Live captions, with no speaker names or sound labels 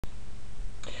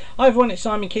Hi everyone, it's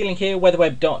Simon Keeling here,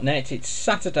 weatherweb.net. It's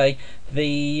Saturday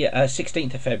the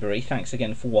 16th of February. Thanks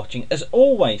again for watching. As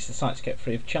always, the site's kept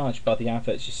free of charge by the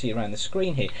adverts you see around the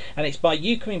screen here, and it's by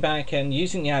you coming back and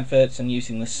using the adverts and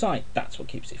using the site, that's what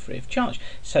keeps it free of charge.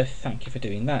 So thank you for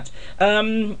doing that.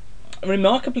 A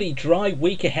remarkably dry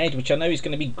week ahead, which I know is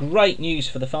going to be great news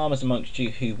for the farmers amongst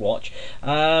you who watch.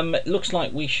 It looks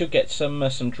like we should get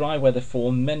some dry weather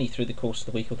for many through the course of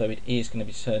the week, although it is going to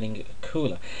be turning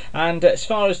cooler. And as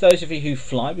far as those of you who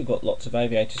fly, we've got lots of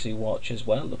aviators who watch as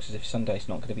well. It looks as if Sunday's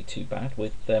not going to be too bad,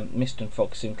 with mist and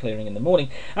fog soon clearing in the morning.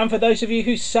 And for those of you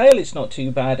who sail, it's not too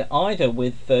bad either,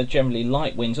 with generally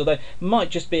light winds, although it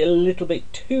might just be a little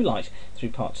bit too light through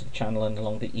parts of the channel and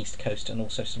along the east coast, and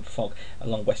also some fog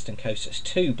along western coasts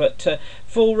too. But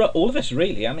for all of us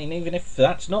really, I mean, even if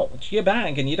that's not your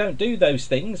bag and you don't do those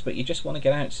things but you just want to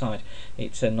get outside,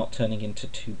 it's not turning into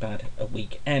too bad a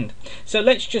weekend. So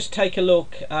let's just take a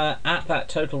look at that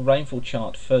total rainfall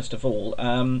chart first of all.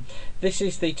 This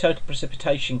is the total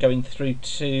precipitation going through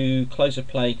to close of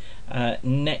play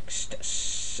next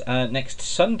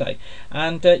Sunday,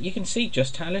 and you can see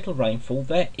just how little rainfall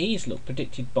there is. Look,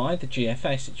 predicted by the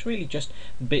GFS, it's really just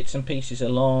bits and pieces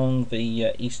along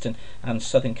the eastern and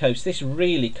southern coast. This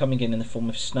really coming in the form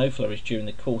of snow flurries during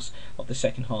the course of the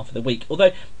second half of the week,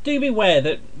 although do beware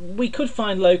that we could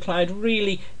find low cloud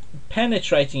really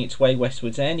penetrating its way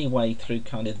westwards anyway through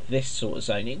kind of this sort of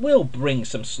zone. It will bring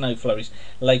some snow flurries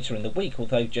later in the week,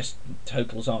 although just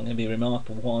totals aren't going to be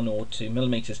remarkable, 1 or 2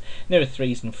 millimetres, nearer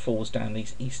 3s and 4s down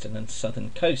these eastern and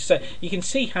southern coasts. So you can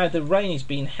see how the rain is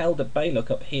being held at bay.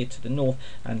 Look up here to the north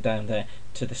and down there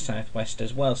to the southwest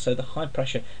as well. So the high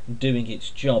pressure doing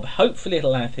its job. Hopefully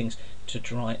it'll allow things to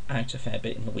dry out a fair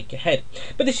bit in the week ahead.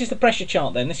 But this is the pressure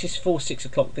chart then. This is for 6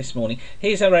 o'clock this morning.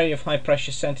 Here's our area of high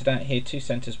pressure centred out here, 2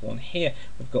 centres, 1 here.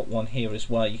 We've got 1 here as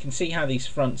well. You can see how these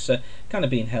fronts are kind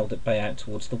of being held at bay out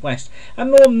towards the west. A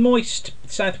more moist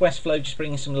southwest flow just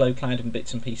bringing some low cloud and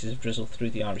bits and pieces of drizzle through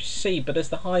the Irish Sea, but as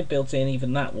the high builds in,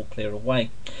 even that will clear away.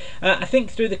 I think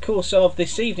through the course of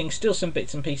this evening, still some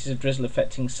bits and pieces of drizzle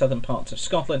affecting southern parts of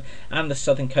Scotland and the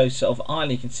southern coast of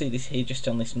Ireland. You can see this here just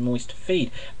on this moist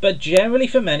feed, but generally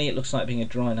for many it looks like being a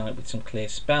dry night with some clear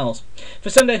spells. For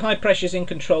Sunday, high pressure's in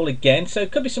control again, so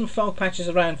could be some fog patches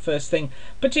around first thing,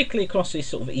 particularly across these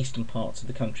sort of eastern parts of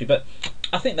the country, but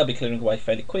I think they'll be clearing away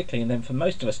fairly quickly, and then for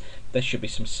most of us there should be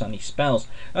some sunny spells.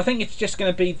 I think it's just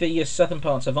going to be the southern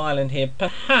parts of Ireland here,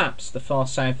 perhaps the far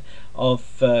south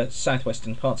of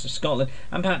southwestern parts of Scotland,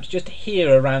 and perhaps just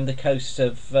here around the coasts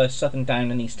of southern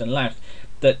Down and eastern Louth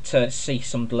that see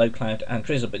some low cloud and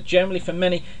drizzle. But generally for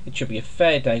many it should be a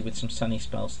fair day with some sunny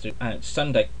spells throughout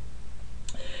Sunday.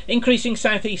 Increasing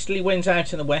southeasterly winds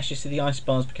out in the west. You see the ice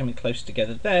bars becoming close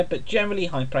together there, but generally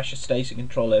high pressure stays in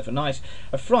control overnight.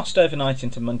 A frost overnight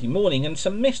into Monday morning, and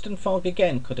some mist and fog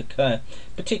again could occur,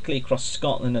 particularly across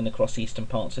Scotland and across eastern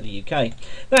parts of the UK.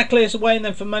 That clears away, and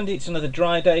then for Monday it's another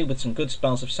dry day with some good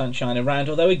spells of sunshine around,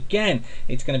 although again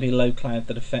it's going to be low cloud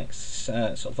that affects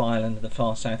sort of Ireland and the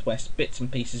far southwest, bits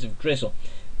and pieces of drizzle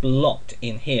blocked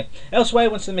in here. Elsewhere,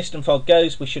 once the mist and fog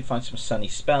goes, we should find some sunny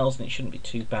spells, and it shouldn't be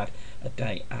too bad a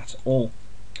day at all.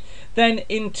 Then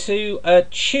into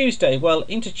Tuesday. Well,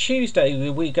 into Tuesday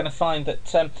we're going to find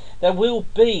that there will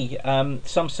be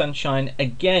some sunshine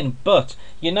again, but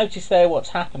you notice there what's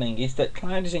happening is that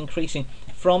cloud is increasing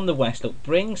from the west. Look,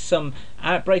 brings some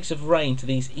outbreaks of rain to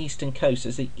these eastern coasts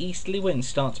as the easterly winds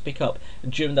start to pick up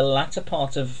during the latter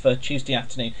part of Tuesday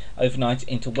afternoon, overnight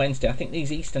into Wednesday. I think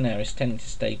these eastern areas tending to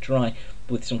stay dry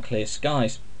with some clear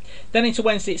skies. Then into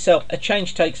Wednesday itself, a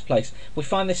change takes place. We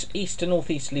find this east to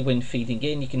northeasterly wind feeding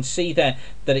in. You can see there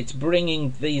that it's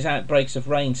bringing these outbreaks of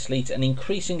rain, sleet and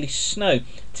increasingly snow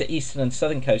to eastern and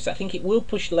southern coasts. I think it will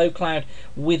push low cloud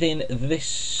within this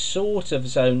sort of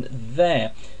zone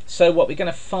there. So what we're going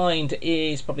to find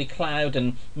is probably cloud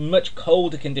and much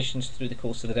colder conditions through the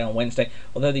course of the day on Wednesday,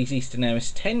 although these eastern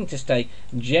areas tend to stay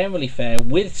generally fair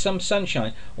with some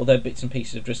sunshine, although bits and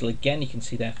pieces of drizzle again you can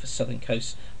see there for southern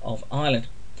coasts of Ireland.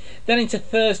 Then into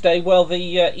Thursday, well,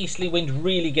 the easterly wind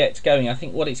really gets going. I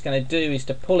think what it's going to do is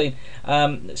to pull in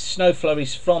snow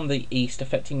flurries from the east,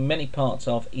 affecting many parts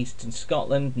of eastern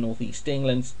Scotland, northeast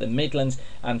England, the Midlands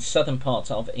and southern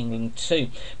parts of England too.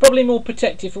 Probably more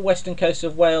protective for western coast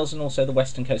of Wales and also the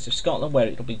western coast of Scotland, where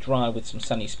it'll be dry with some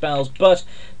sunny spells, but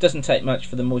doesn't take much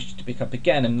for the moisture to pick up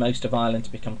again and most of Ireland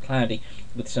to become cloudy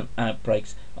with some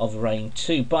outbreaks of rain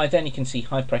too. By then you can see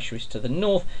high pressure is to the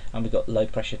north and we've got low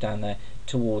pressure down there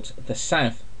towards the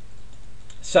south.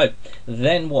 So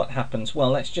then what happens? Well,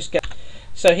 let's just get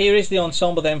So here is the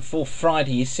ensemble then for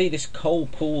Friday. You see this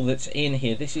cold pool that's in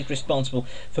here. This is responsible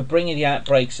for bringing the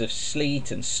outbreaks of sleet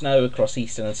and snow across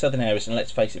eastern and southern areas, and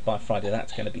let's face it, by Friday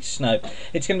that's going to be snow.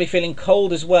 It's going to be feeling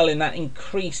cold as well in that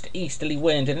increased easterly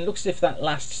wind, and it looks as if that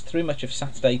lasts through much of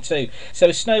Saturday too. So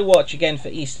a snow watch again for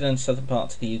eastern and southern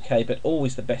parts of the UK, but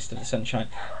always the best of the sunshine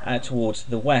towards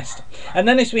the west. And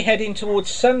then as we head in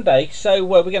towards Sunday, so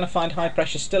we're going to find high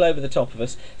pressure still over the top of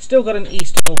us, still got an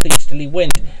east to northeasterly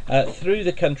wind through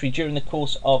the country during the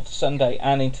course of Sunday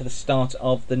and into the start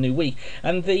of the new week.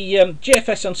 And the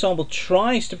GFS ensemble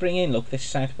tries to bring in, look, this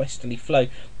southwesterly flow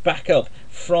back up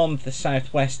from the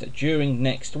southwest during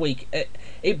next week.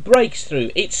 It breaks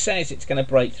through. It says it's going to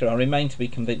break through. I remain to be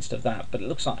convinced of that, but it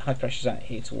looks like high pressure's out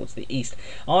here towards the east.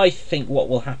 I think what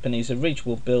will happen is a ridge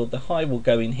will build, the high will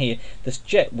go in here, this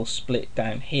jet will split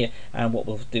down here, and what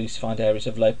we'll do is find areas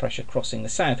of low pressure crossing the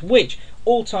south, which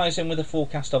all ties in with the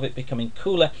forecast of it becoming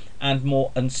cooler and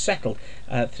more unsettled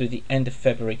through the end of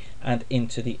February and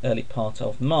into the early part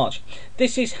of March.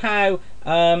 This is how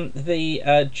the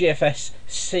GFS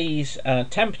sees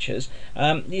temperatures.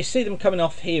 You see them coming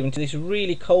off here into this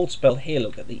really cold spell here,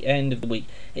 look, at the end of the week.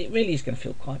 It really is going to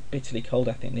feel quite bitterly cold,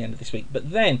 I think, at the end of this week, but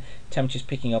then temperatures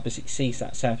picking up as it sees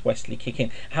that southwesterly kick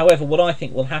in. However, what I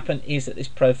think will happen is that this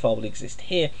profile will exist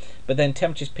here, but then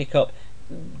temperatures pick up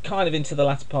kind of into the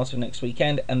latter part of next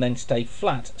weekend and then stay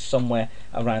flat somewhere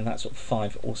around that sort of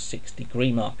 5 or 6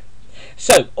 degree mark.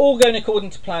 So all going according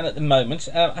to plan at the moment.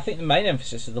 I think the main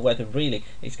emphasis of the weather really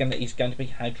is going to be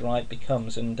how dry it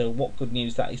becomes, and what good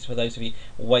news that is for those of you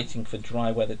waiting for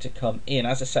dry weather to come in.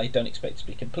 As I say, don't expect it to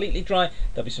be completely dry.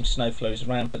 There'll be some snow flows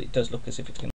around, but it does look as if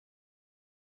it's going to